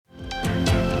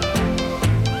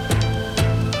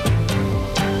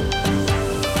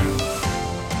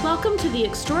the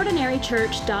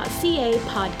extraordinarychurch.ca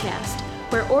podcast,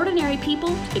 where ordinary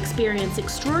people experience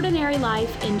extraordinary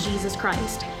life in Jesus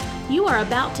Christ. You are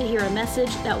about to hear a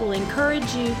message that will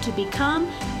encourage you to become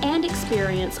and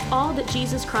experience all that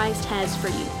Jesus Christ has for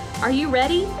you. Are you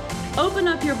ready? Open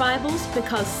up your Bibles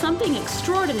because something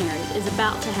extraordinary is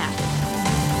about to happen.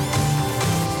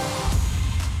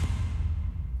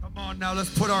 Come on now, let's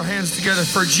put our hands together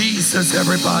for Jesus,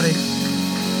 everybody.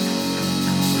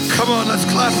 Come on, let's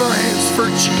clap our hands for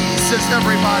Jesus,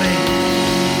 everybody.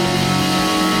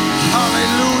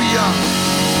 Hallelujah.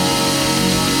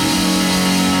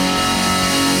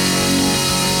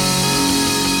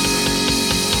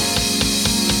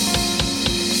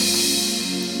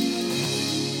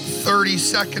 Thirty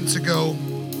seconds ago,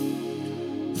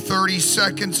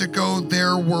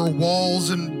 there were walls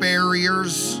and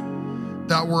barriers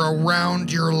that were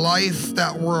around your life,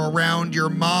 that were around your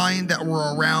mind, that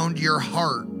were around your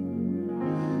heart.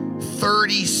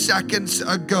 30 seconds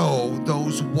ago,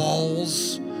 those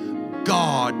walls,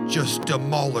 God just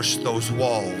demolished those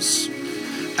walls.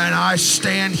 And I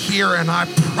stand here and I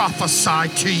prophesy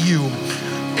to you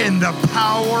in the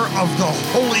power of the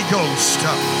Holy Ghost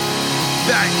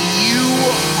that you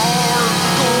are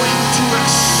going to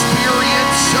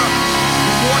experience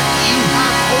what you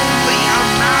have only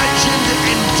imagined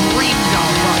and dreamed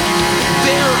of.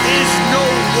 There is no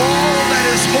wall that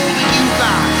is holding you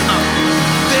back.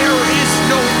 There is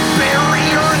no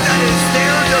barrier that is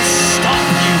there to stop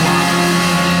you.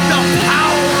 The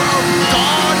power of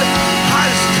God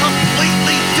has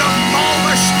completely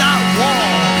demolished that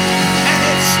wall. And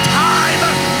it's time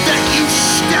that you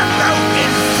step out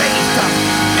in faith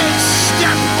and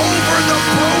step over the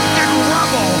broken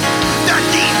rubble that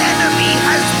the enemy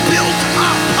has built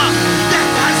up that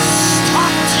has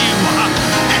stopped you.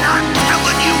 And I'm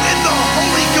telling you in the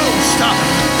Holy Ghost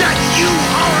that you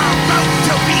are about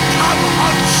to become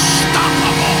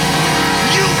unstoppable.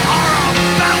 You are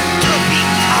about to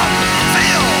become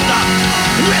filled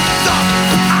with the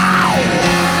power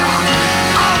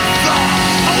of the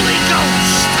Holy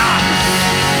Ghost.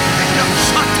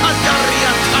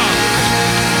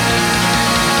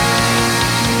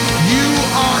 You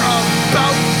are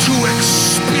about to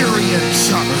experience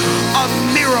a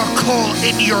miracle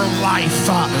in your life.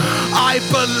 I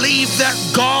believe that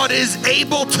God is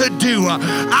able to do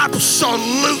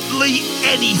absolutely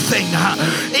anything.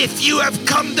 If you have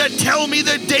come to tell me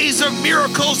the days of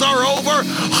miracles are over,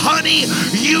 honey,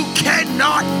 you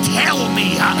cannot tell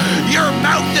me. Your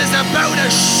mouth is about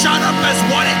as shut up as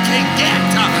what it can get,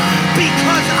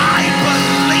 because I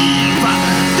believe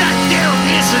that there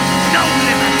is no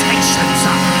limitations.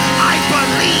 I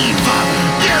believe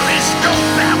there is no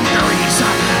boundaries.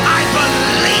 I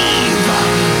believe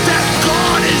that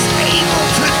God is able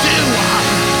to do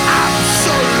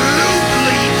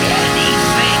absolutely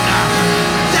anything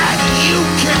that you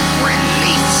can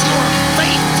release your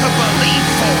faith to believe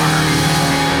for.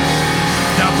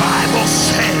 The Bible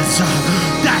says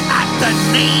that at the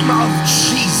name of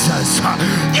Jesus,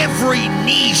 every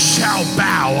knee shall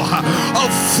bow,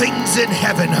 of things in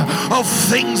heaven, of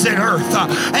things in earth,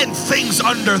 and things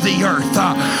under the earth.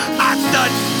 At the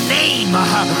name,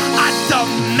 at the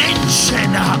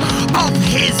mention of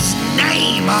his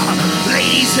name,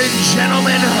 ladies and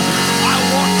gentlemen, I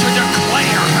want to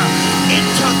declare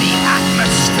into the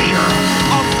atmosphere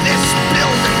of this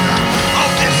building, of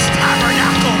this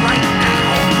tabernacle right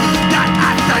now, that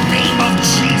at the name of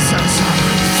Jesus,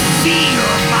 fear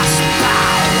must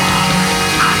bow.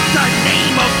 At the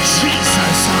name of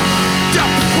Jesus,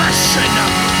 depression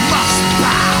must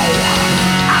bow.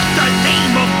 At the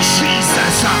name of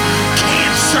Jesus,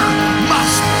 cancer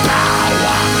must bow.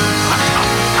 At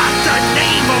the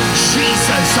name of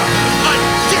Jesus,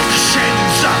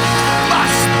 addictions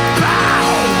must bow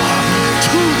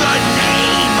to the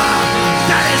name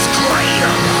that is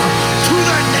greater, to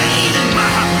the name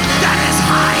that is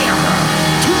higher,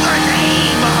 to the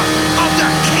name of the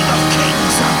King of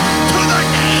Kings, to the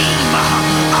name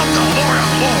of the Lord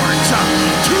of Lords,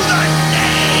 to the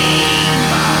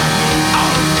name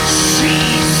of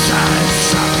Jesus.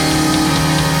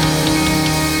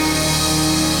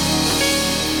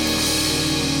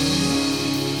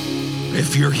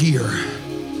 If you're here,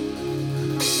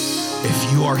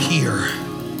 if you are here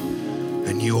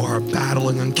and you are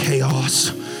battling in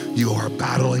chaos, you are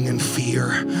battling in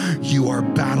fear, you are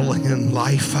battling in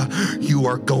life, you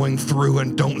are going through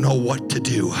and don't know what to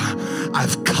do,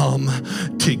 I've come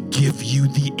to give you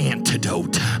the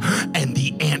antidote, and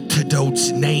the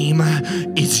antidote's name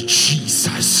is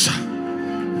Jesus.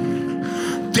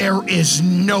 There is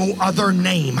no other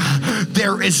name.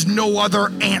 There is no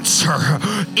other answer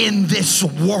in this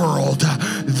world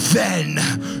than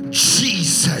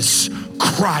Jesus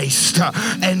Christ.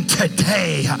 And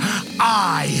today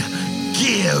I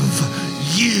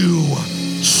give you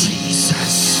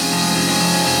Jesus.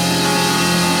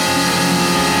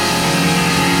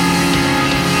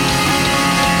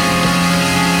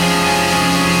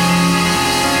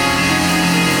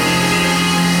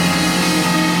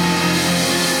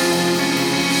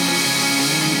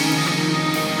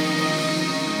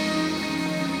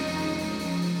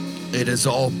 It is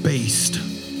all based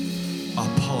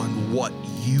upon what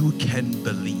you can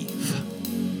believe.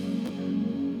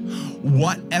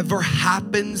 Whatever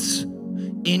happens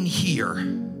in here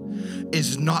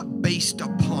is not based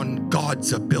upon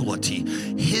God's ability.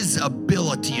 His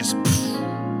ability is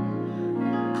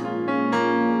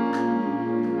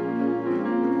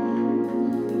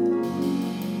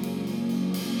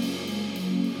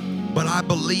but I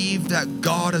believe that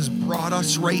God has brought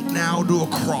us right now to a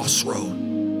crossroad.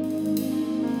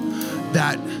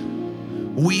 That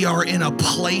we are in a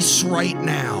place right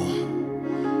now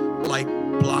like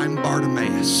blind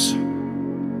Bartimaeus.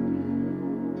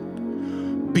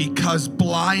 Because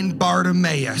blind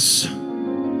Bartimaeus,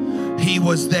 he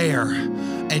was there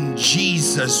and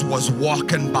Jesus was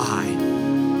walking by.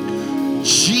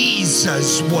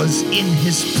 Jesus was in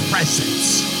his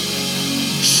presence.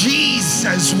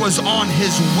 Jesus was on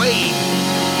his way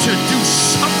to do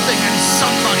something in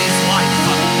somebody's life.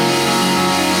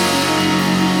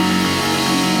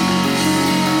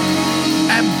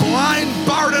 And blind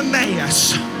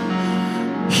Bartimaeus,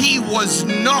 he was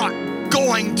not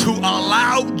going to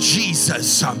allow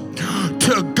Jesus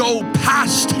to go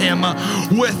past him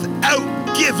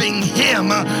without giving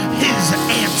him his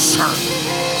answer.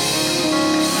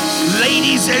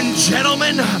 Ladies and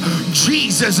gentlemen,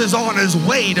 Jesus is on his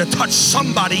way to touch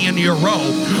somebody in your row.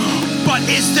 But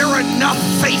is there enough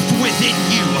faith within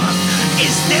you?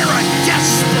 Is there a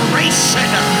desperation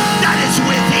that is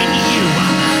within you?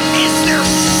 Is there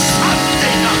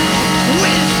something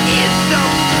within the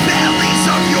bellies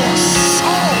of your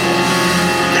soul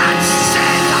that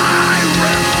says, I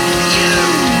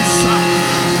refuse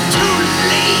to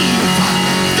leave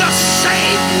the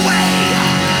same way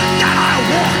that I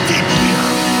walked in here?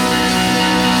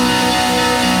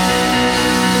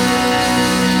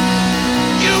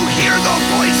 You hear the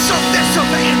voice of this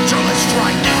evangelist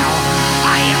right now.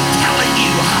 I am telling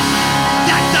you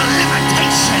that the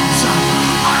limitations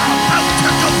are about to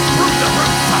go through the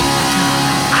roof.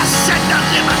 I said the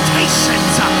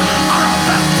limitations are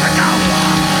about to go.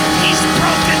 He's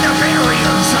broken the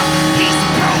barriers. He's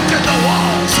broken the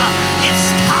walls. It's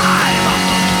time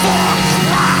for a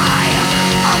cry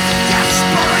of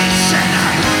desperation.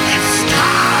 It's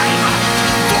time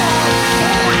for a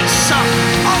voice of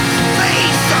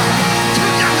faith to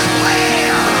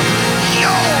declare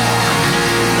your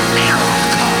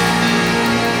miracle.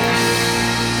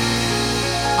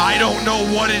 I don't know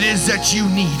what it is that you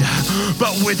need,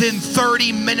 but within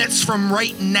 30 minutes from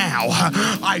right now,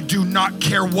 I do not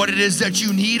care what it is that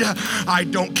you need. I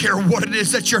don't care what it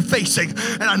is that you're facing.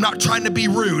 And I'm not trying to be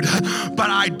rude, but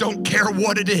I don't care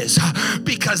what it is,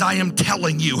 because I am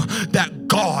telling you that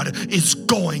God is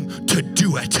going to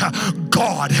do it.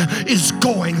 God is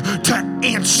going to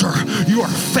answer your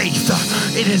faith.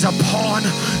 It is upon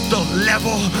the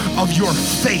level of your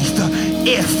faith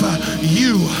if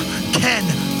you can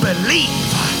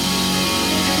believe.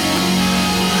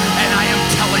 And I am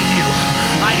telling you,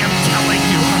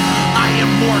 I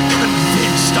am more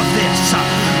convinced of this,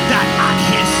 that at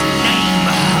his name,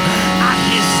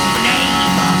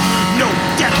 no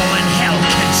devil in hell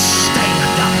can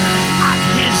stand. At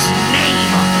his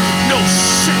name, no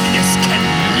sickness can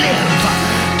live.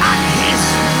 At his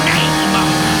name,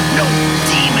 no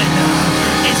demon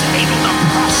is able to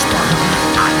prosper.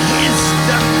 At his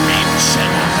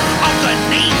dimension of the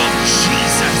name of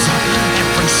Jesus,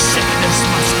 every sickness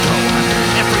must go,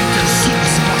 every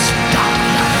disease must die,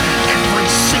 every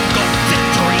single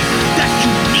victory that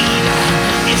you need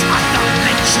is at the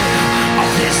mention of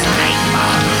his name.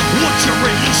 Would you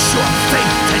release your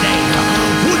faith today?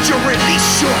 Would you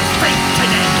release your faith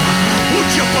today? Would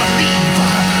you believe?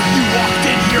 You walked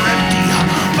in here empty,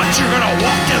 but you're gonna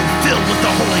walk out filled with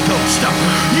the Holy Ghost.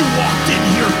 You walked in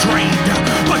here drained,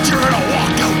 but you're gonna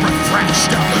walk out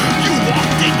refreshed. You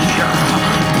walked in here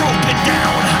broken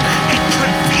down and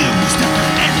confused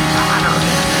and battered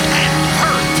and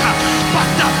hurt, but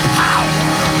the power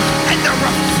and the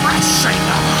refreshing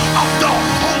of the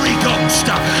Holy Ghost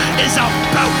is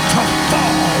about to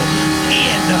fall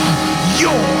in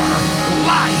your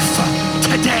life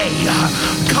today.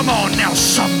 Come on now,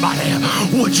 somebody.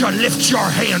 Would you lift your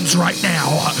hands right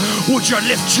now? Would you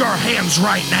lift your hands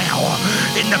right now?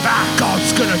 In the back,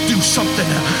 God's gonna do something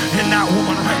in that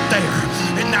woman right there,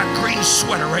 in that green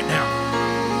sweater right now.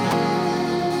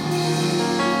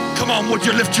 Come on, would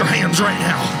you lift your hands right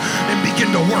now and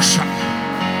begin to worship?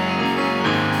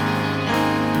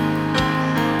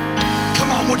 Come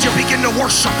on, would you begin to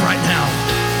worship right now?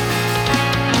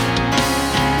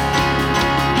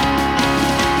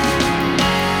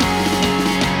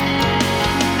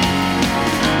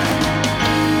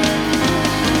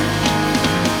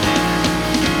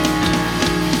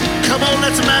 Come on,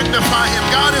 let's magnify him.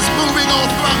 God is moving all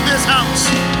throughout this house.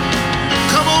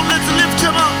 Come on, let's lift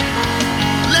him up.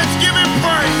 Let's give him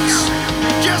praise.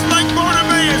 Just like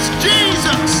Bartimaeus,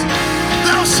 Jesus,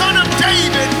 thou son of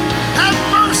David, have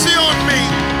mercy on me.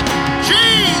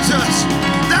 Jesus,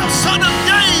 thou son of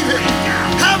David,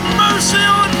 have mercy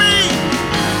on me.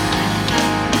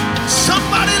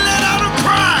 Somebody let out a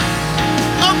cry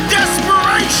of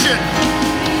desperation.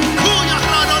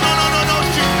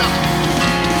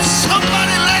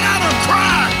 Somebody let out a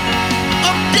cry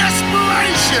of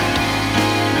desperation.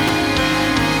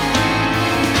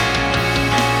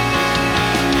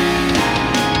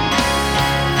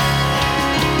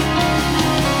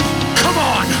 Come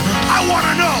on, I want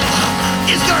to know,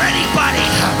 is there anybody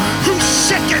who's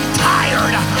sick and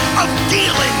tired of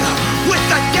dealing with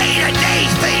the day-to-day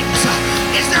things?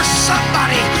 Is there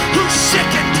somebody who's sick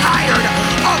and tired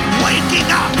of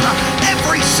waking up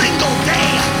every single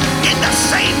day in the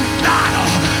same battle,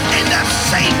 in the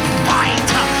same fight,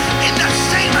 in the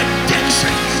same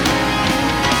addictions?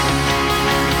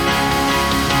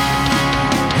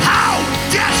 How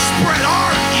desperate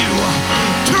are you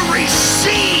to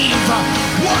receive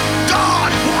what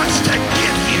God wants to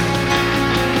give you?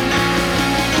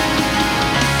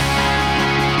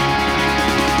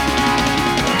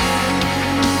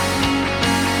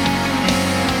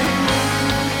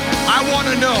 I want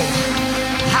to know,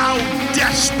 how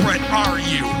desperate are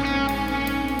you?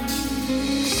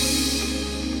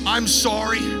 I'm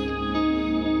sorry.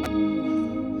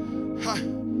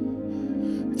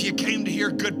 If you came to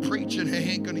hear good preaching,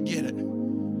 he ain't gonna get it.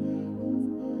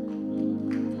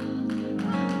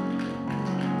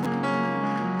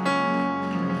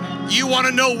 You want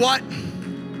to know what?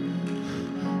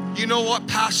 You know what,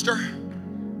 Pastor?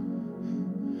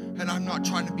 And I'm not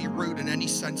trying to be rude in any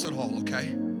sense at all,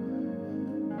 okay?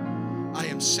 I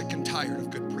am sick and tired of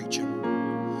good preaching.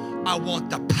 I want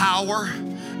the power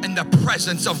and the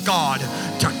presence of God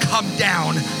to come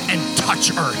down and touch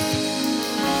earth.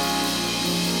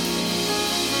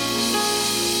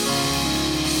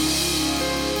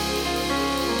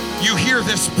 You hear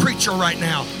this preacher right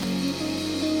now.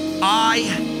 I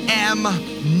am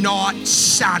not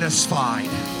satisfied.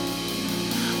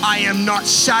 I am not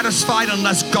satisfied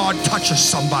unless God touches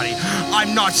somebody.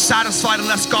 I'm not satisfied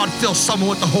unless God fills someone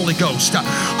with the Holy Ghost.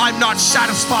 I'm not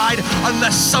satisfied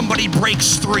unless somebody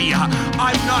breaks free.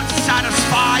 I'm not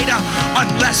satisfied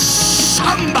unless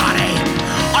somebody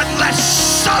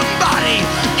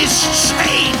is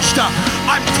changed.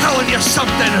 I'm telling you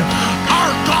something.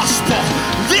 Our gospel,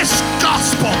 this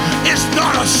gospel is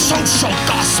not a social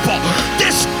gospel.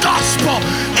 This gospel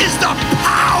is the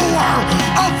power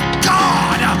of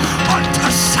God unto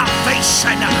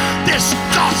salvation. This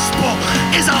gospel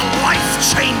is a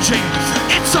life-changing,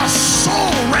 it's a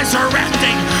soul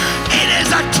resurrecting, it is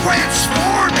a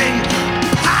transforming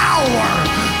power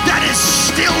that is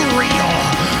still real,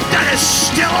 that is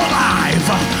still alive,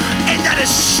 and that is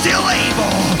still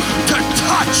able to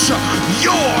touch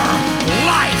your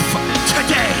life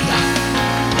today.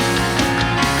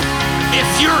 If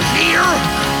you're here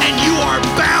and you are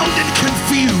bound and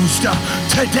confused,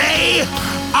 today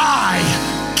I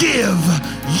give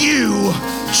you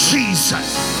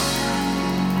Jesus.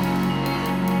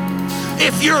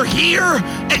 If you're here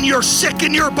and you're sick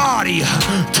in your body,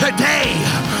 today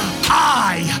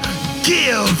I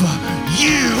give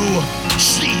you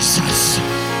Jesus.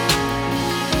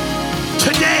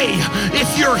 Today,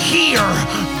 if you're here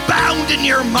bound in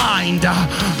your mind,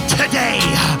 today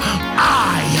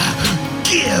I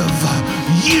give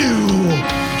you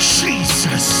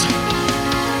Jesus.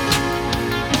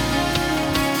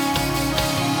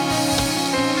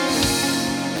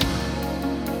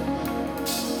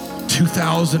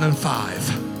 2005.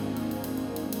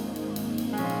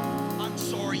 I'm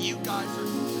sorry, you guys are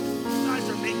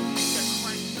making me get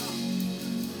cranked up.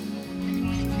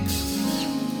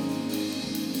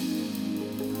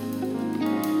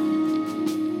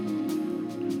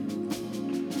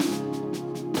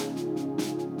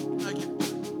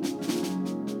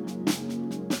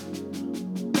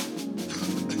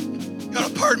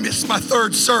 missed my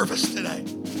third service today.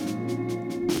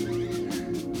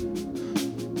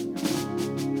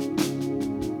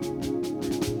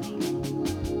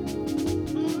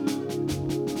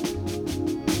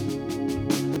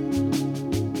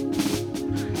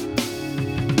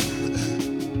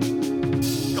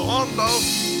 Go on, Bo.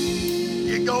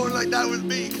 Get going like that with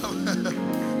me. Come on.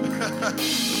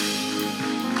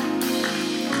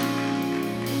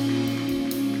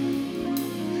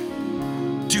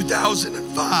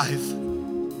 2005.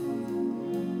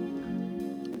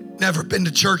 Never been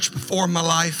to church before in my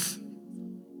life.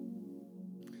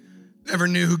 Never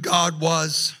knew who God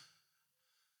was.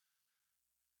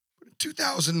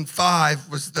 2005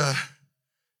 was the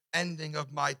ending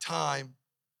of my time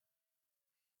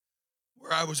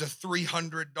where I was a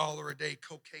 $300 a day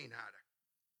cocaine addict.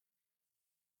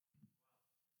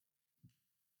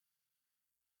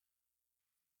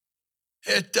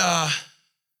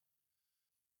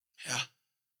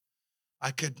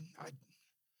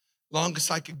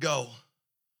 Longest I could go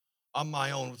on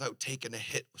my own without taking a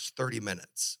hit was 30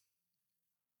 minutes.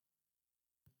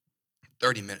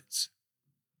 30 minutes.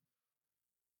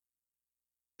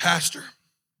 Pastor,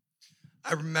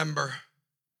 I remember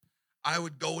I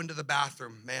would go into the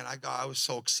bathroom. Man, I was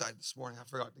so excited this morning. I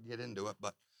forgot to get into it,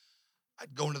 but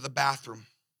I'd go into the bathroom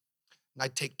and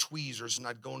I'd take tweezers and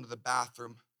I'd go into the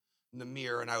bathroom in the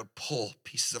mirror and I would pull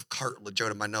pieces of cartilage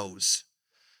out of my nose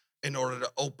in order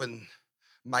to open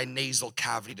my nasal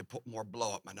cavity to put more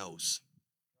blow up my nose.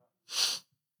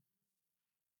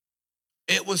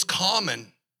 It was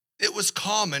common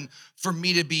for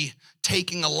me to be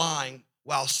taking a line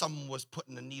while someone was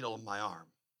putting a needle in my arm.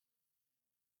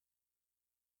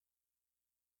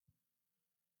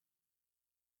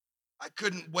 I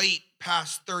couldn't wait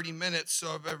past 30 minutes,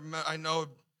 so I know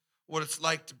what it's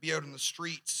like to be out in the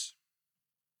streets.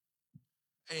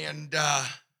 And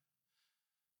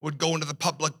would go into the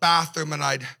public bathroom, and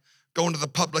I'd go into the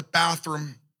public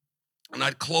bathroom, and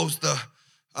I'd close the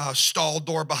stall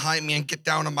door behind me and get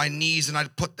down on my knees, and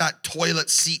I'd put that toilet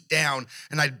seat down,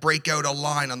 and I'd break out a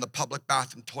line on the public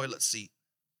bathroom toilet seat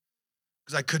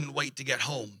because I couldn't wait to get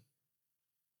home.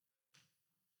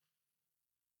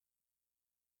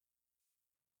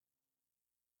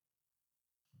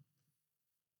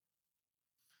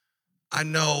 I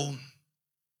know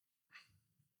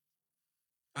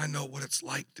what it's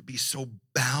like to be so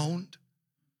bound.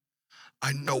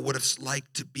 I know what it's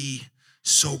like to be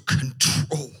so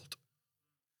controlled.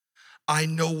 I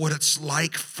know what it's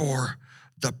like for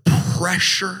the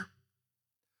pressure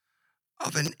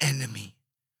of an enemy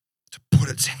to put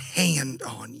its hand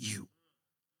on you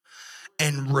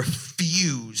and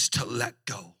refuse to let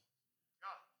go.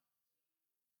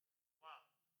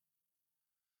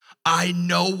 I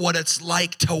know what it's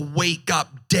like to wake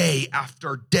up day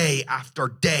after day after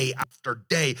day after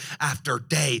day after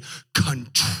day,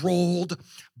 controlled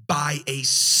by a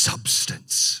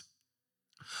substance,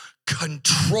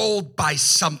 controlled by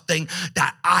something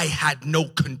that I had no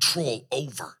control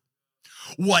over.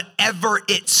 Whatever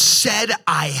it said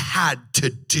I had to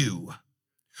do,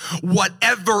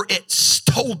 whatever it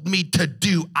told me to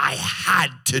do, I had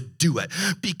to do it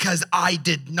because I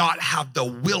did not have the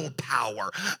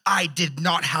willpower. I did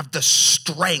not have the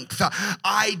strength.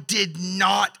 I did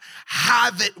not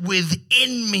have it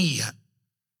within me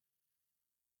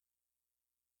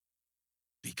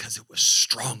because it was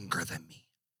stronger than me.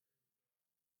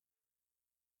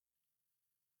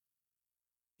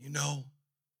 You know,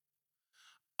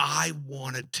 I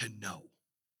wanted to know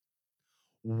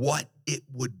what it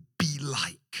would be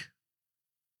like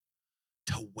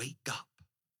to wake up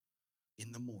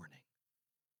in the morning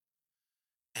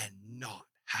and not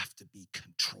have to be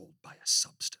controlled by a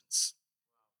substance.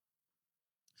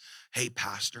 Hey,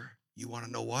 Pastor, you want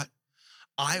to know what?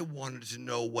 I wanted to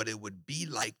know what it would be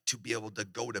like to be able to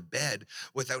go to bed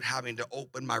without having to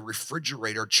open my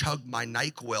refrigerator, chug my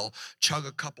NyQuil, chug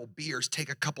a couple beers, take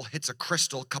a couple hits of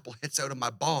Crystal, a couple hits out of my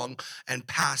bong, and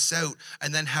pass out,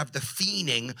 and then have the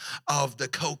fiending of the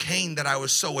cocaine that I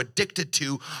was so addicted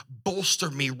to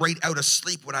bolster me right out of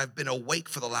sleep when I've been awake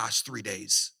for the last 3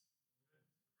 days.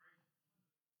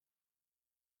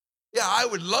 Yeah, I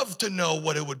would love to know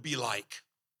what it would be like.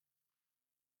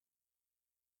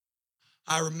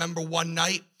 I remember one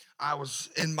night I was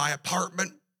in my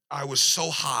apartment. I was so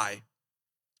high.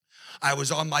 I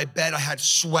was on my bed. I had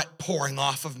sweat pouring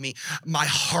off of me. My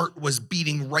heart was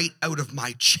beating right out of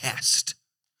my chest.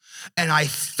 And I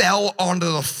fell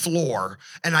onto the floor,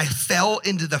 and I fell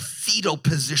into the fetal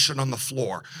position on the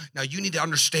floor. Now, you need to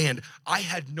understand, I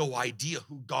had no idea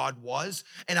who God was,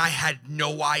 and I had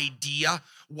no idea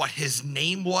what his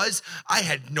name was. I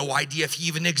had no idea if he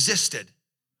even existed.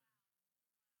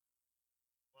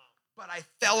 But I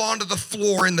fell onto the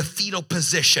floor in the fetal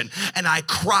position and I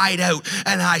cried out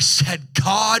and I said,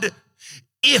 God,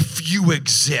 if you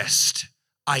exist,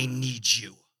 I need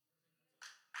you.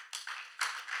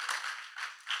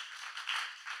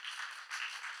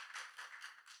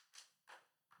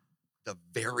 The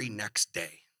very next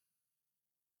day,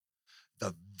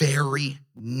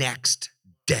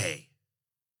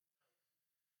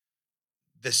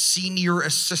 the senior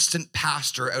assistant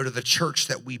pastor out of the church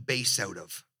that we base out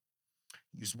of,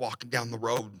 he was walking down the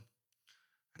road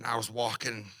and I was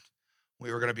walking.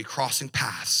 We were going to be crossing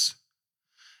paths,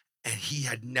 and he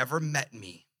had never met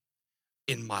me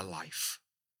in my life.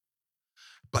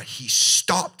 But he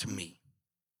stopped me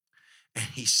and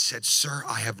he said, sir,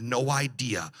 I have no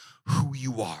idea who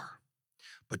you are,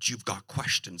 but you've got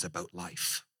questions about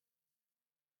life.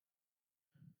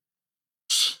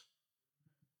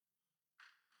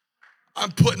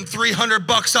 I'm putting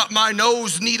 $300 up my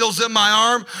nose, needles in my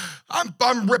arm.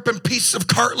 I'm ripping pieces of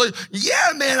cartilage.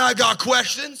 Yeah, man, I got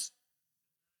questions.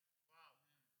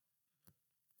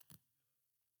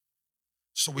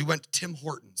 So we went to Tim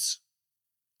Hortons.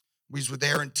 We were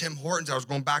there in Tim Hortons. I was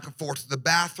going back and forth to the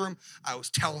bathroom. I was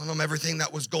telling them everything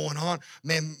that was going on.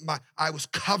 Man, I was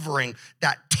covering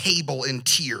that table in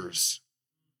tears.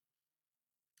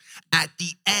 At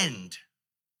the end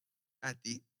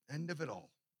of it all,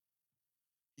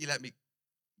 he let me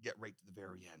get right to the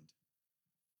very end.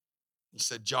 He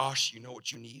said, Josh, you know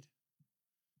what you need?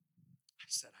 I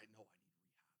said, I know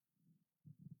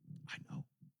I need rehab. I know.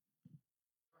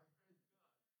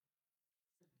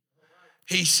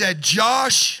 He said,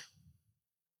 Josh,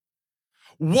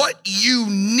 what you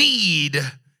need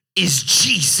is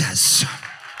Jesus.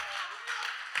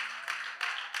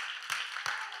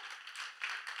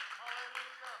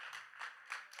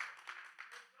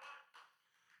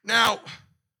 Now,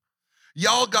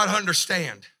 y'all got to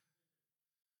understand.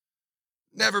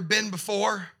 Never been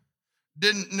before,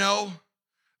 didn't know.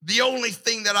 The only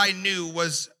thing that I knew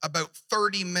was about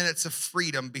 30 minutes of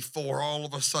freedom before all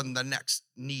of a sudden the next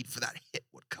need for that hit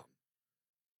would come.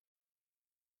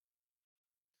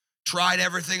 Tried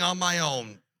everything on my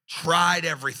own. Tried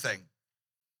everything.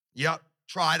 Yep,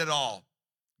 tried it all.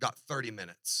 Got 30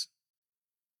 minutes.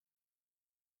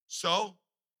 So,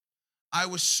 I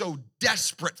was so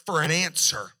desperate for an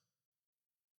answer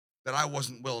that I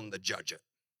wasn't willing to judge it.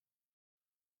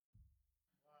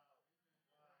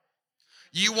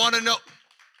 You want to know?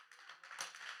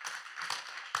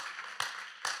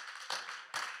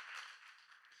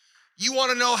 You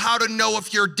want to know how to know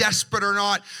if you're desperate or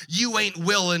not? You ain't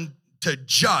willing to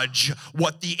judge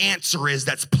what the answer is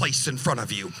that's placed in front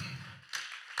of you.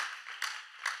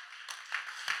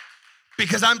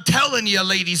 Because I'm telling you,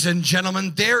 ladies and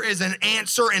gentlemen, there is an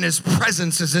answer and his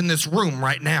presence is in this room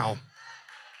right now.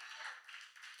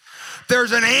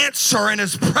 There's an answer and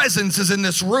his presence is in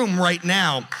this room right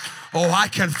now. Oh, I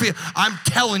can feel, I'm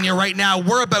telling you right now,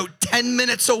 we're about 10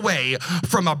 minutes away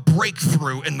from a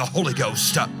breakthrough in the Holy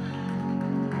Ghost.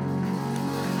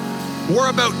 We're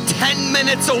about 10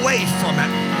 minutes away from it.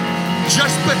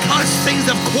 Just because things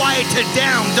have quieted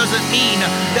down doesn't mean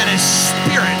that his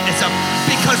spirit is up,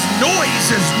 because noise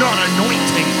is not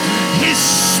anointing. His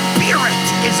spirit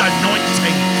is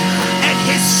anointing, and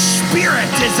his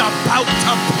spirit is about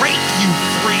to break you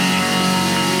free.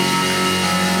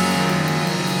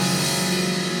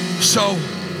 So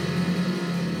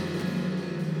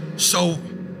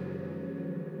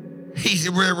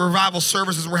revival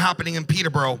services were happening in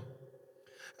Peterborough,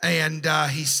 and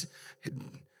Brother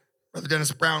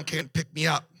Dennis Brown can't pick me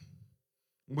up.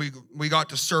 We got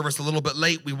to service a little bit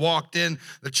late. We walked in.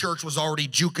 The church was already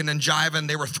juking and jiving.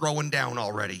 They were throwing down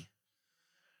already.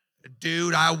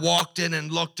 Dude, I walked in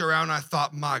and looked around. I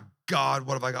thought, my God,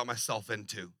 what have I got myself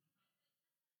into?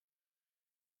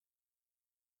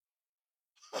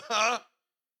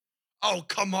 Oh,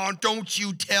 come on. Don't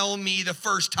you tell me the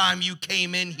first time you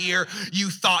came in here, you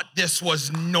thought this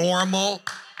was normal.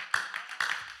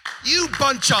 You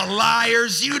bunch of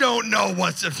liars. You don't know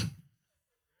what's...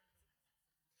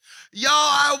 Y'all,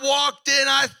 I walked in,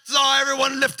 I saw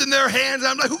everyone lifting their hands.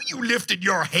 I'm like, who you lifted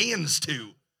your hands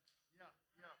to?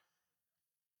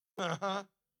 Uh-huh.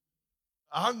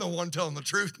 I'm the one telling the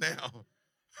truth now.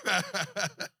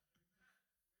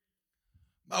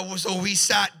 So we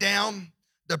sat down.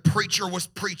 The preacher was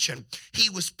preaching. He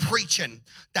was preaching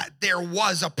that there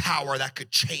was a power that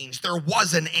could change. There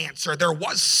was an answer. There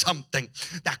was something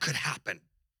that could happen.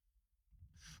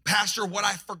 Pastor, what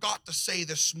I forgot to say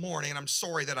this morning, and I'm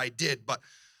sorry that I did, but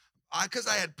because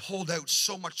I had pulled out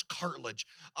so much cartilage,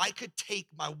 I could take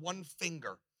my one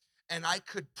finger and I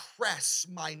could press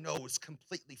my nose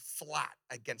completely flat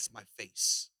against my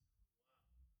face.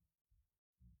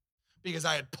 because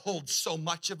I had pulled so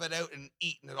much of it out and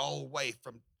eaten it all away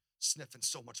from sniffing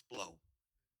so much blow.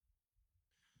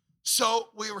 So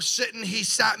we were sitting, he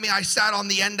sat me, I sat on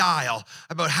the end aisle,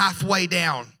 about halfway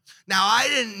down. Now, I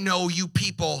didn't know you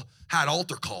people had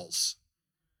altar calls.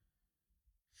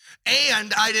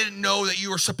 And I didn't know that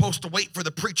you were supposed to wait for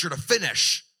the preacher to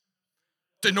finish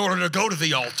in order to go to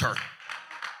the altar.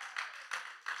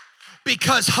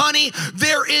 Because, honey,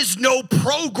 there is no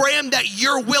program that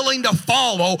you're willing to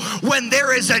follow when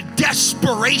there is a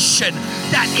desperation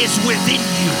that is within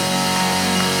you.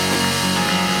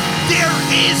 There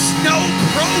is no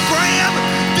program,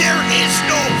 there is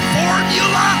no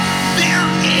formula, there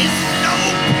is no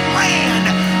plan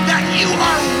that you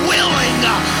are willing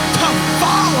to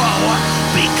follow,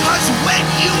 because when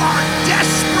you are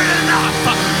desperate enough,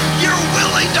 you're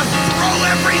willing to throw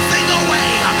everything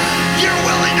away. You're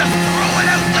willing to throw it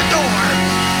out the door.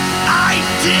 I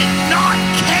did not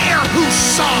care who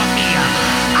saw me.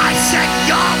 I said,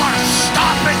 y'all are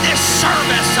stopping this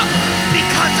service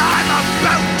because I'm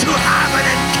about to have an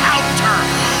encounter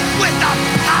with the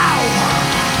power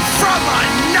from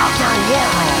another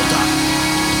world.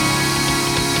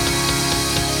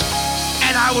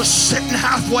 And I was sitting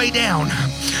halfway down,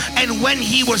 and when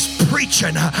he was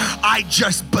preaching, I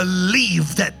just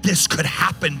believed that this could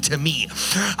happen to me.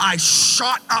 I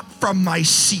shot up from my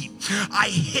seat. I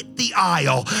hit the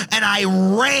aisle, and I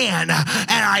ran,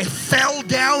 and I fell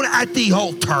down at the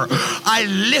altar. I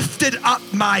lifted up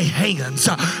my hands,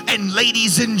 and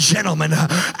ladies and gentlemen,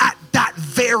 at that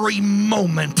very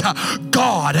moment,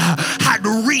 God had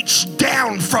reached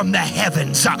down from the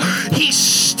heavens. He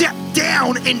stepped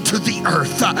down into the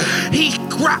earth. He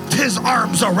wrapped his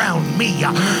arms around me,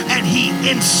 and he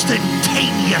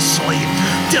instantaneously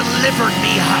delivered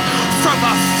me from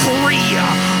a $300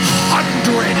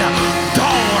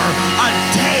 a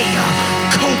day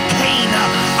cocaine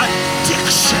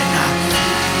addiction.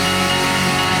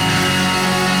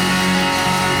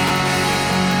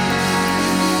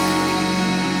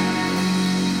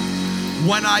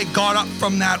 When I got up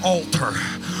from that altar,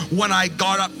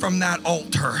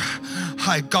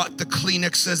 I got the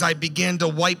Kleenexes, I began to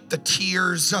wipe the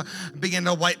tears, began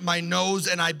to wipe my nose,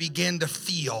 and I began to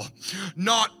feel.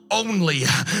 Not only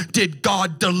did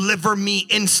God deliver me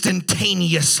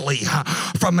instantaneously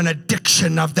from an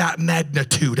addiction of that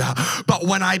magnitude, but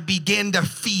when I began to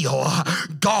feel,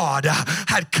 God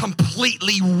had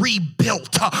completely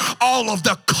rebuilt all of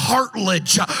the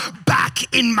cartilage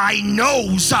back in my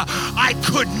nose. I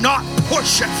could not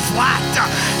push it flat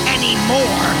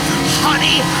anymore.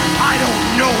 Honey, I don't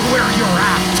know where you're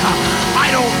at. I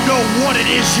don't know what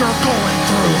it is you're going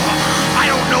through.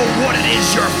 I don't know what it is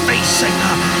you're facing,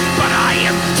 but I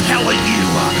am telling you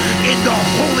in the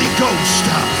Holy Ghost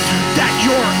that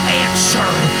your answer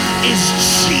is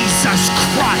Jesus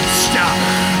Christ.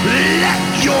 Let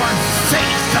your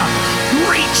faith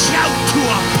reach out to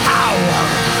a power.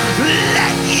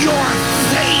 Let your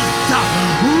faith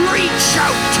reach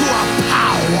out to a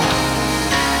power.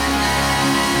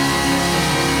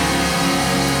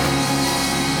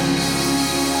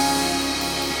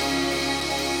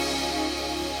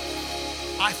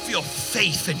 I feel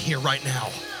faith in here right now.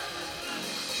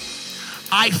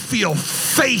 I feel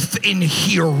faith in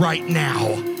here right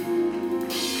now.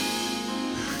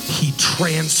 He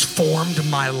transformed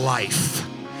my life.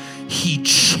 He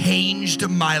changed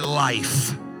my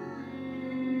life.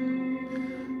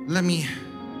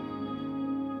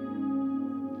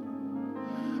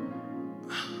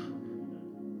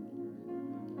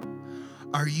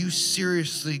 Are you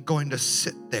seriously going to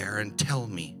sit there and tell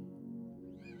me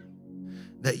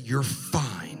that you're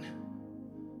fine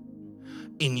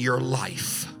in your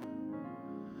life,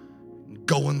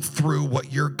 going through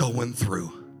what you're going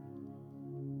through,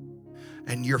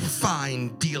 and you're fine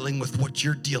dealing with what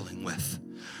you're dealing with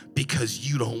because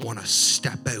you don't want to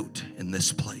step out in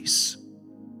this place?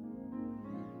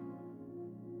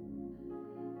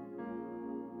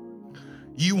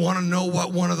 You want to know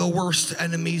what one of the worst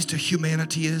enemies to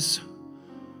humanity is?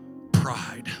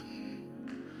 Pride.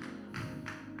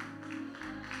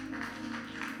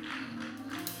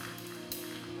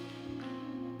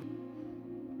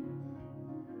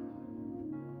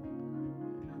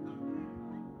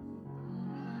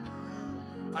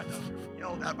 I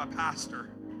yelled at my pastor.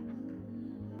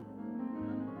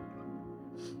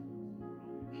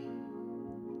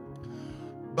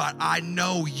 But I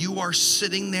know you are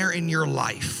sitting there in your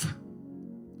life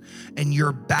and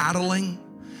you're battling,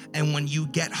 and when you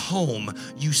get home,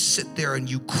 you sit there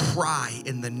and you cry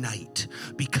in the night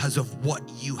because of what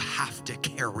you have to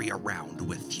carry around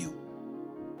with you.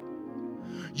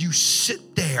 you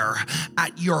sit there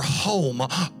at your home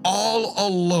all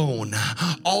alone,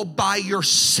 all by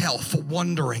yourself,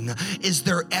 wondering, is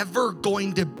there ever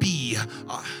going to be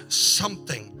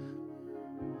something?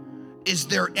 Is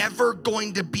there ever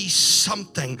going to be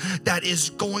something that is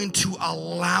going to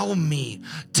allow me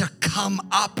to come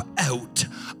up out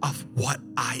of what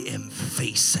I am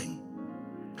facing?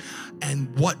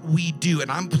 And what we do,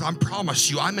 and I promise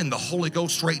you, I'm in the Holy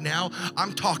Ghost right now.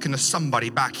 I'm talking to somebody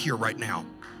back here right now.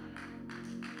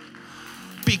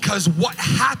 Because what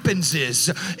happens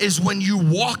is when you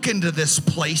walk into this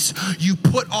place, you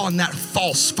put on that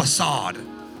false facade.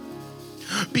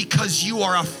 Because you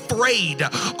are afraid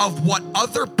of what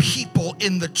other people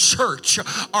in the church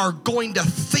are going to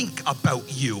think about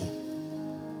you.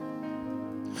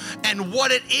 And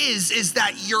what it is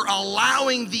that you're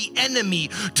allowing the enemy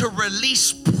to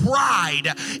release pride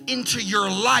into your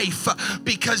life,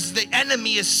 because the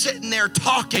enemy is sitting there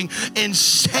talking and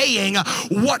saying,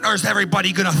 what is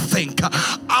everybody gonna think?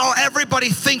 Oh, everybody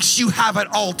thinks you have it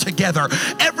all together.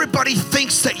 Everybody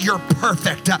thinks that you're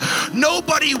perfect.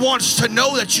 Nobody wants to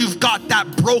know that you've got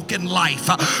that broken life.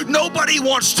 Nobody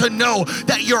wants to know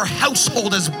that your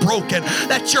household is broken,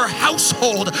 that your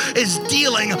household is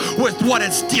dealing with what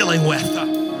it's dealing with.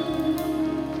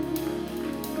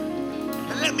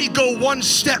 Let me go one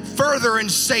step further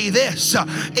and say this,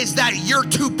 is that you're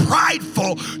too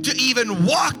prideful to even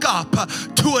walk up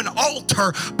to an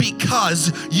altar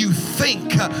because you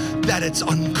think that it's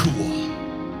uncool.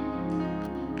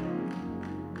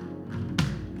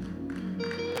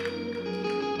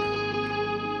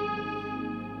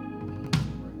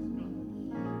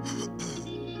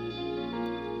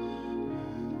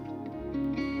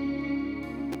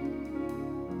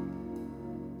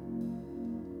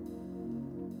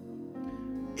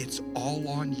 It's all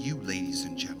on you, ladies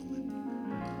and gentlemen.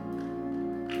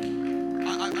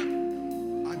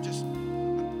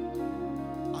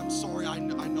 I'm sorry. I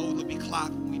know that we clap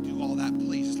and we do all that.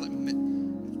 Please just let me,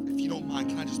 if you don't mind,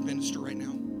 can I just minister right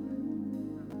now?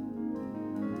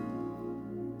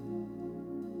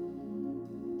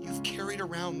 You've carried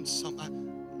around some.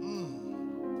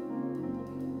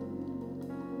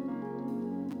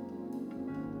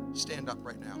 Stand up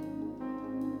right now.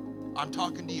 I'm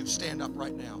talking to you. Stand up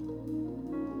right now.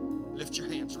 Lift your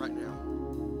hands right now.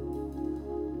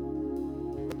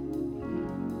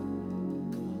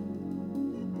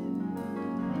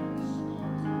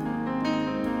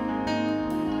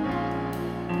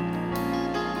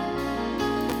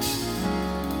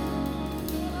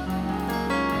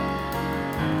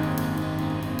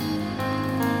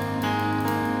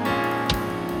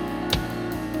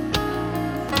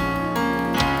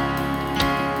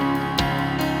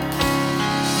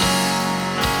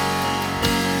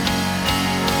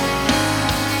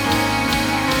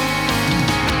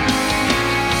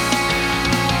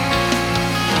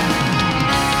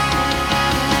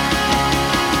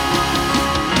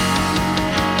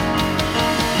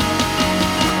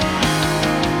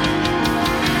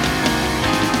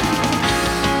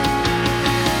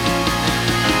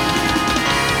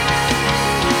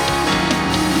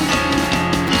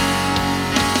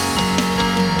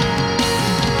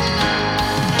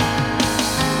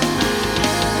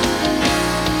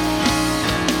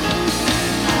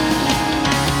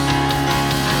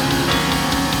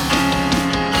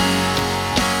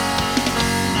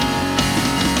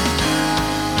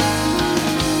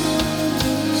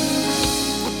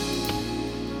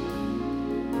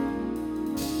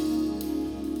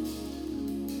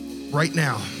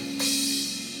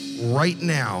 Right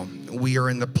now, we are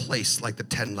in the place like the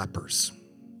 10 lepers.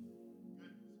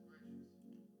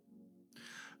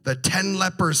 The 10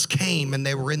 lepers came and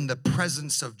they were in the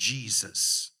presence of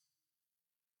Jesus.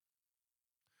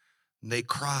 And they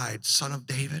cried, Son of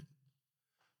David,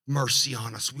 mercy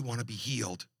on us. We want to be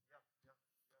healed.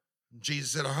 And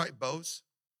Jesus said, all right, Boaz,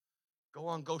 go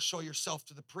on, go show yourself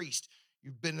to the priest.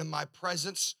 You've been in my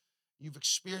presence. You've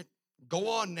experienced, go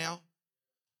on now.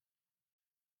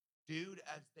 Dude,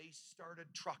 as they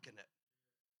started trucking it,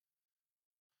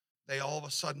 they all of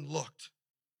a sudden looked,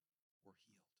 we're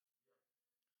healed.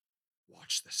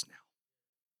 Watch this now.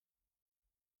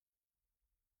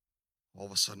 All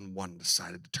of a sudden, one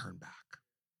decided to turn back.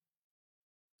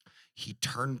 He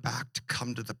turned back to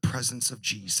come to the presence of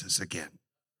Jesus again.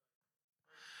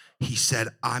 He said,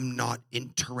 I'm not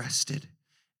interested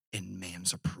in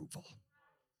man's approval.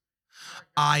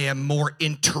 I am more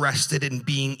interested in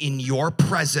being in your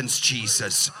presence,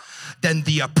 Jesus, than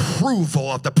the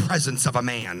approval of the presence of a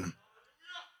man.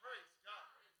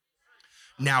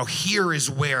 Now, here is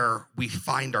where we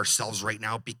find ourselves right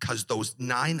now, because those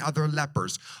 9 other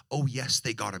lepers, oh yes,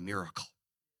 they got a miracle.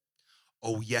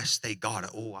 Oh, yes, they got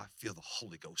it. Oh, I feel the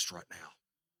Holy Ghost right now.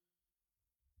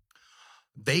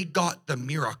 They got the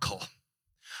miracle.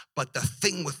 But the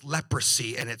thing with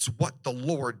leprosy, and it's what the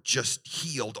Lord just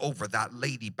healed over that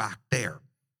lady back there.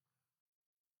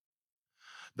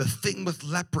 The thing with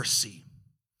leprosy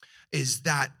is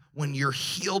that when you're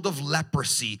healed of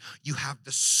leprosy, you have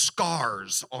the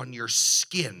scars on your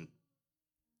skin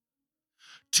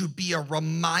to be a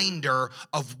reminder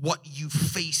of what you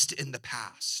faced in the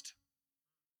past.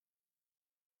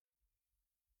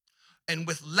 And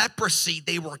with leprosy,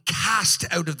 they were cast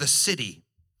out of the city.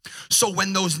 So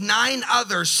when those 9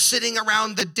 others sitting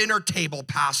around the dinner table,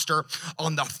 Pastor,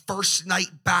 on the first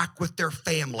night back with their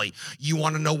family, you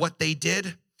want to know what they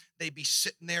did? They'd be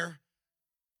sitting there,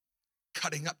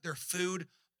 cutting up their food,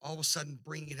 all of a sudden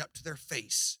bringing it up to their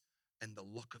face, and the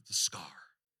look of the scar.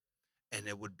 And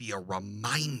it would be a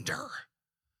reminder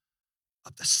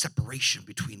of the separation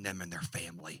between them and their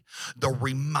family. The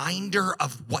reminder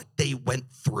of what they went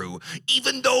through.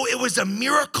 Even though it was a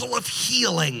miracle of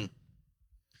healing,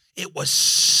 it was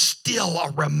still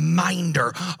a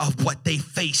reminder of what they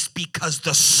faced, because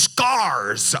the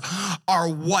scars are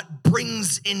what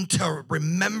brings into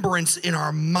remembrance in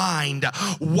our mind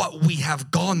what we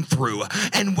have gone through.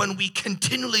 And when we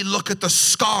continually look at the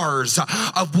scars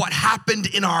of what happened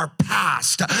in our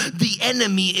past, the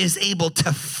enemy is able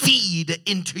to feed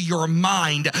into your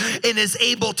mind and is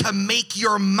able to make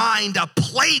your mind a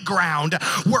playground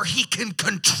where he can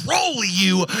control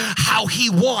you how he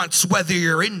wants, whether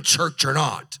you're in church or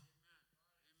not.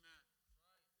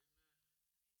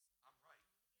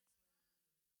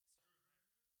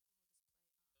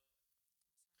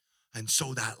 And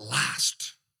so that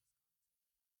last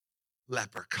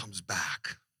leper comes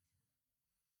back.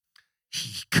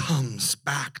 He comes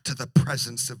back to the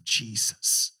presence of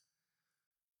Jesus,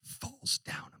 falls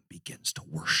down and begins to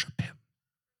worship him,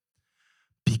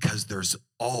 because there's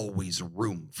always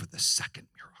room for the second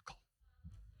miracle.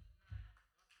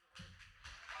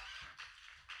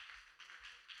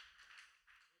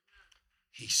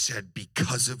 He said,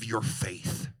 because of your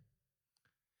faith,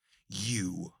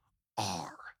 you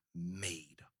are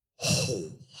made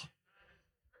whole.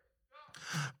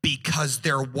 Because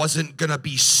there wasn't gonna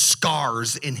be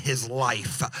scars in his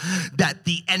life that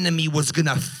the enemy was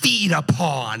gonna feed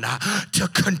upon to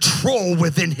control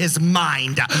within his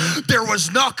mind. There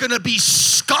was not gonna be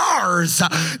scars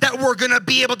that were gonna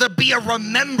be able to be a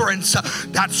remembrance.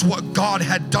 That's what God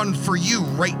had done for you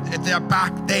right there,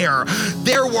 back there.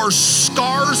 There were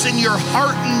scars in your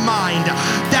heart and mind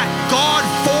that God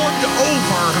formed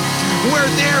over, where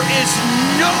there is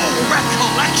no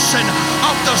recollection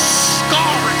of the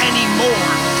scar anymore.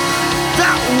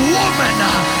 That woman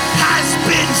has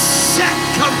been set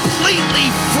completely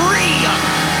free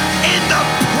in the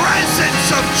presence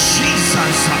of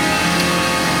Jesus.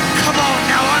 Come on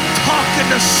now, I'm talking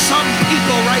to some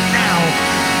people right now.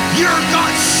 You've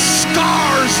got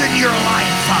scars in your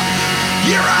life.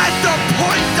 You're at the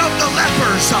point of the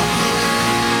lepers.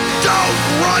 Don't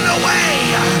run away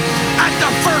at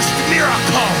the first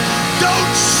miracle.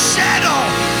 Don't settle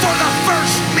for the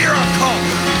first miracle,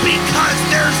 because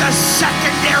there's a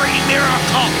secondary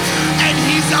miracle, and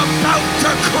he's about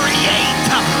to create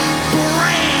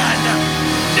brand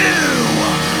new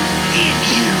in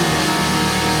you.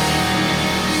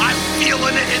 I'm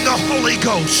feeling it in the Holy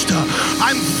Ghost.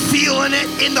 I'm feeling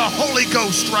it in the Holy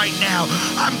Ghost right now.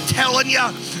 I'm telling you,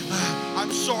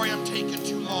 I'm sorry I'm taking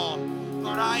too long,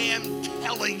 but I am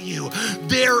telling you,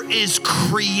 there is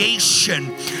creation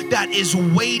that is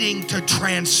waiting to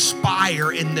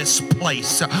transpire in this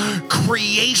place.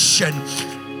 Creation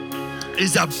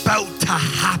is about to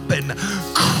happen.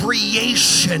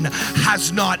 Creation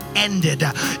has not ended.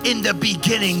 In the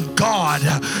beginning, God.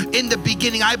 In the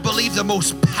beginning, I believe the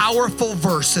most powerful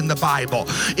verse in the Bible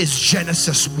is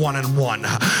Genesis 1:1.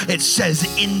 It says,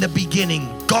 in the beginning,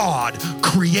 God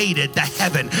created the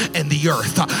heaven and the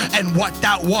earth. And what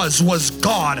that was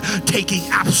God taking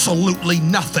absolutely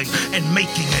nothing and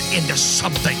making it into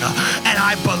something. And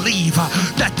I believe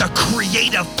that the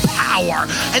creative power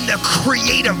and the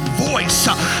creative voice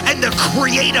and the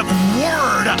creative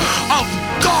word of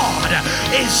God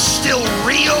is still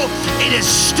real, it is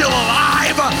still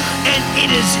alive, and it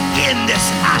is in this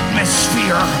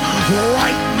atmosphere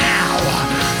right now.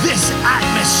 This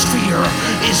atmosphere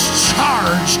is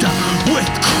charged with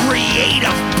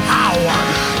creative power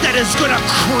that is going to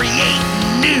create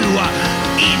new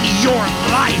in your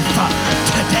life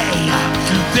today.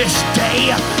 This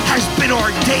day has been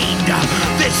ordained.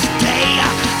 This day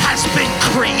has been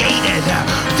created.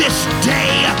 This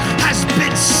day has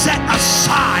been set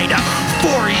aside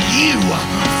for you,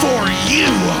 for you,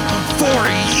 for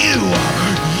you.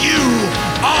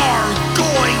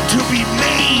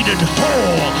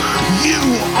 You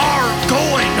are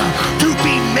going to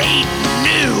be made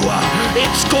new.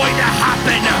 It's going to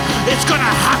happen. It's going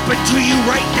to happen to you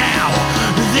right now.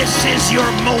 This is your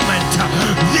moment.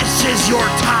 This is your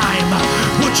time.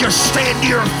 Would you stand to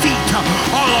your feet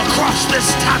all across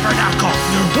this tabernacle?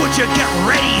 Would you get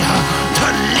ready to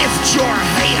lift your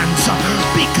hands,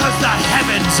 because the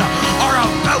heavens are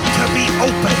about to be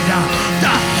opened.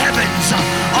 The heavens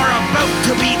are about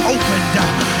to be opened,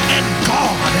 and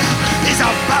God is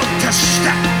about to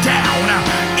step down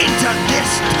into this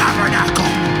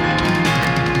tabernacle.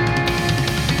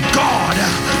 God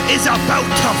is about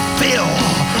to fill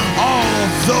all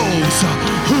of those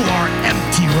who are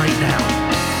empty right now.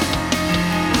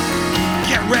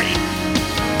 Get ready.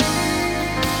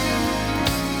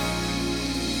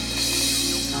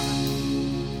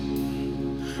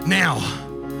 Now,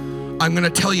 I'm going to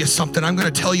tell you something. I'm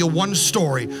going to tell you one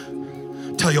story.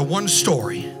 Tell you one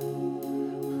story.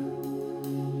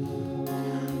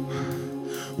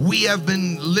 We have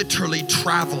been literally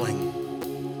traveling.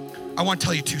 I want to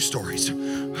tell you two stories.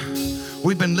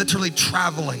 We've been literally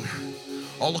traveling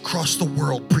all across the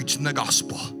world preaching the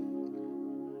gospel.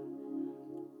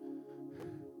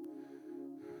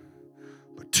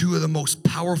 But two of the most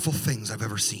powerful things I've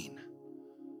ever seen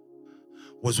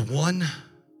was, one,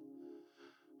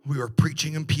 we were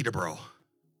preaching in Peterborough,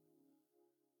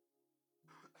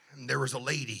 and there was a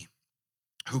lady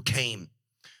who came.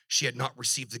 She had not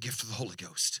received the gift of the Holy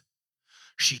Ghost.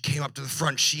 She came up to the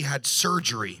front. She had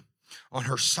surgery on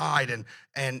her side,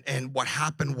 and what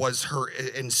happened was her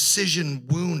incision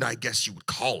wound, I guess you would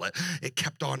call it, it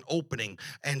kept on opening.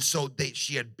 And so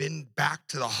she had been back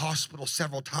to the hospital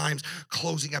several times,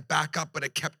 closing it back up, but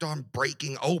it kept on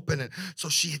breaking open. And so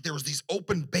there was these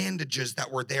open bandages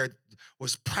that were there,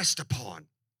 was pressed upon.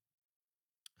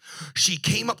 She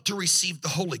came up to receive the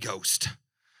Holy Ghost,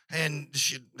 and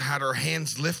she had her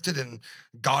hands lifted, and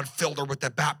God filled her with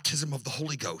the baptism of the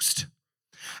Holy Ghost.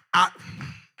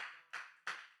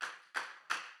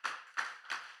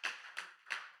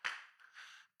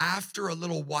 After a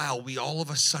little while, we all of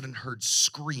a sudden heard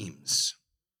screams.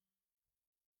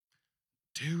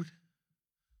 Dude,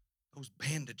 those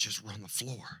bandages were on the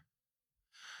floor.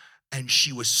 And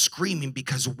she was screaming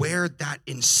because where that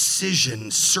incision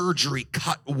surgery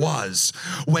cut was,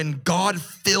 when God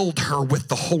filled her with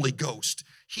the Holy Ghost,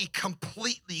 He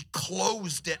completely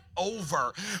closed it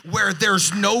over where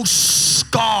there's no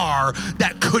scar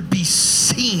that could be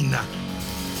seen.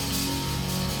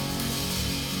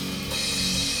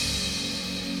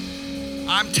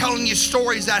 I'm telling you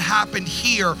stories that happened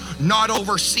here, not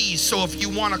overseas. So if you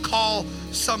want to call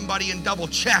somebody and double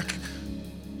check,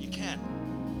 you can.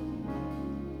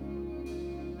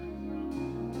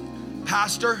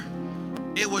 Pastor,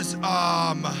 it was,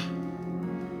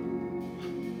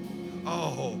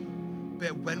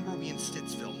 when were we in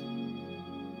Stittsville?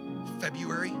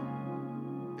 February?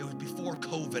 It was before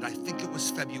COVID. I think it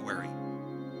was February.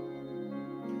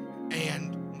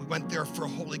 And we went there for a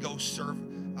Holy Ghost service.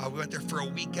 We went there for a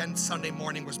weekend. Sunday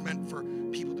morning was meant for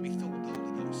people to be filled with the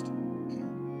Holy Ghost.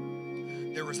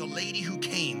 There was a lady who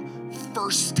came,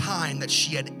 first time that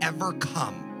she had ever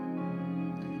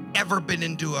come, ever been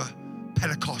into a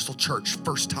Pentecostal church,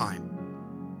 first time.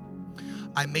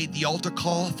 I made the altar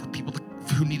call for people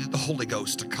who needed the Holy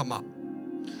Ghost to come up.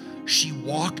 She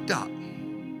walked up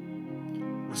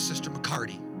with Sister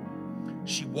McCarty.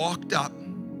 She walked up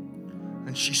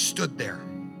and she stood there.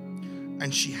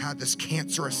 And she had this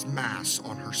cancerous mass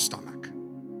on her stomach.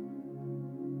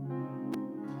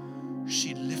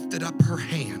 She lifted up her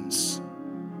hands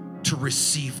to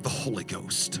receive the Holy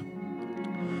Ghost.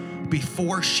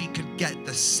 Before she could get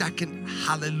the second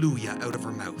hallelujah out of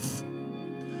her mouth,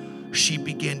 she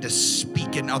began to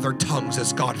speak in other tongues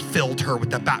as God filled her with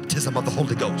the baptism of the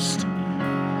Holy Ghost.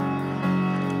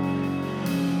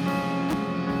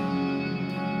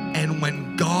 And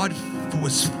when God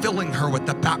was filling her with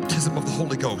the baptism of the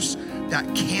Holy Ghost, that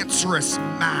cancerous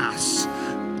mass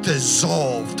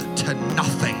dissolved to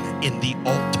nothing in the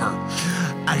altar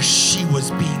as she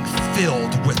was being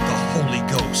filled with the Holy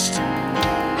Ghost.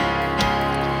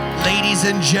 Ladies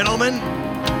and gentlemen,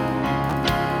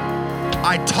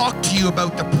 I talk to you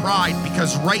about the pride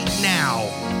because right now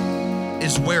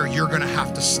is where you're going to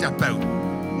have to step out.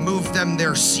 Move them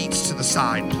their seats to the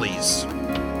side, please.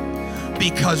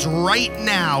 Because right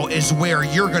now is where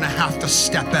you're going to have to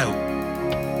step out.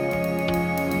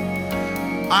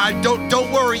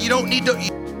 Don't worry, you don't need to.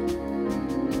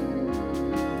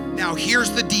 Now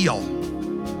here's the deal,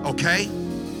 okay?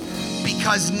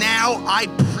 Because now I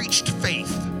preached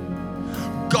faith.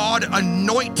 God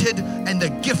anointed and the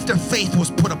gift of faith was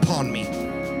put upon me.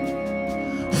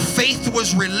 Faith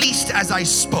was released as I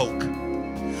spoke.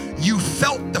 You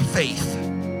felt the faith.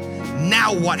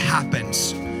 Now what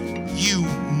happens? You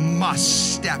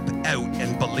must step out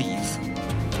and believe.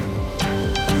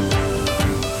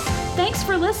 Thanks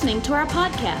for listening to our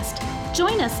podcast.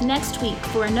 Join us next week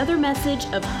for another message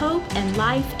of hope and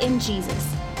life in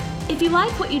Jesus. If you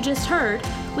like what you just heard,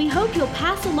 we hope you'll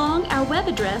pass along our web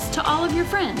address to all of your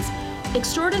friends,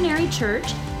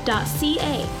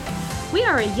 extraordinarychurch.ca. We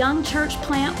are a young church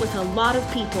plant with a lot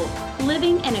of people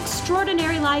living an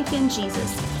extraordinary life in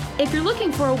Jesus. If you're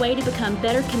looking for a way to become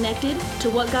better connected to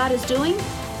what God is doing,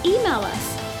 email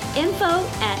us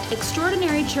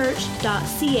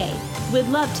info@extraordinarychurch.ca. We'd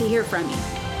love to hear from you.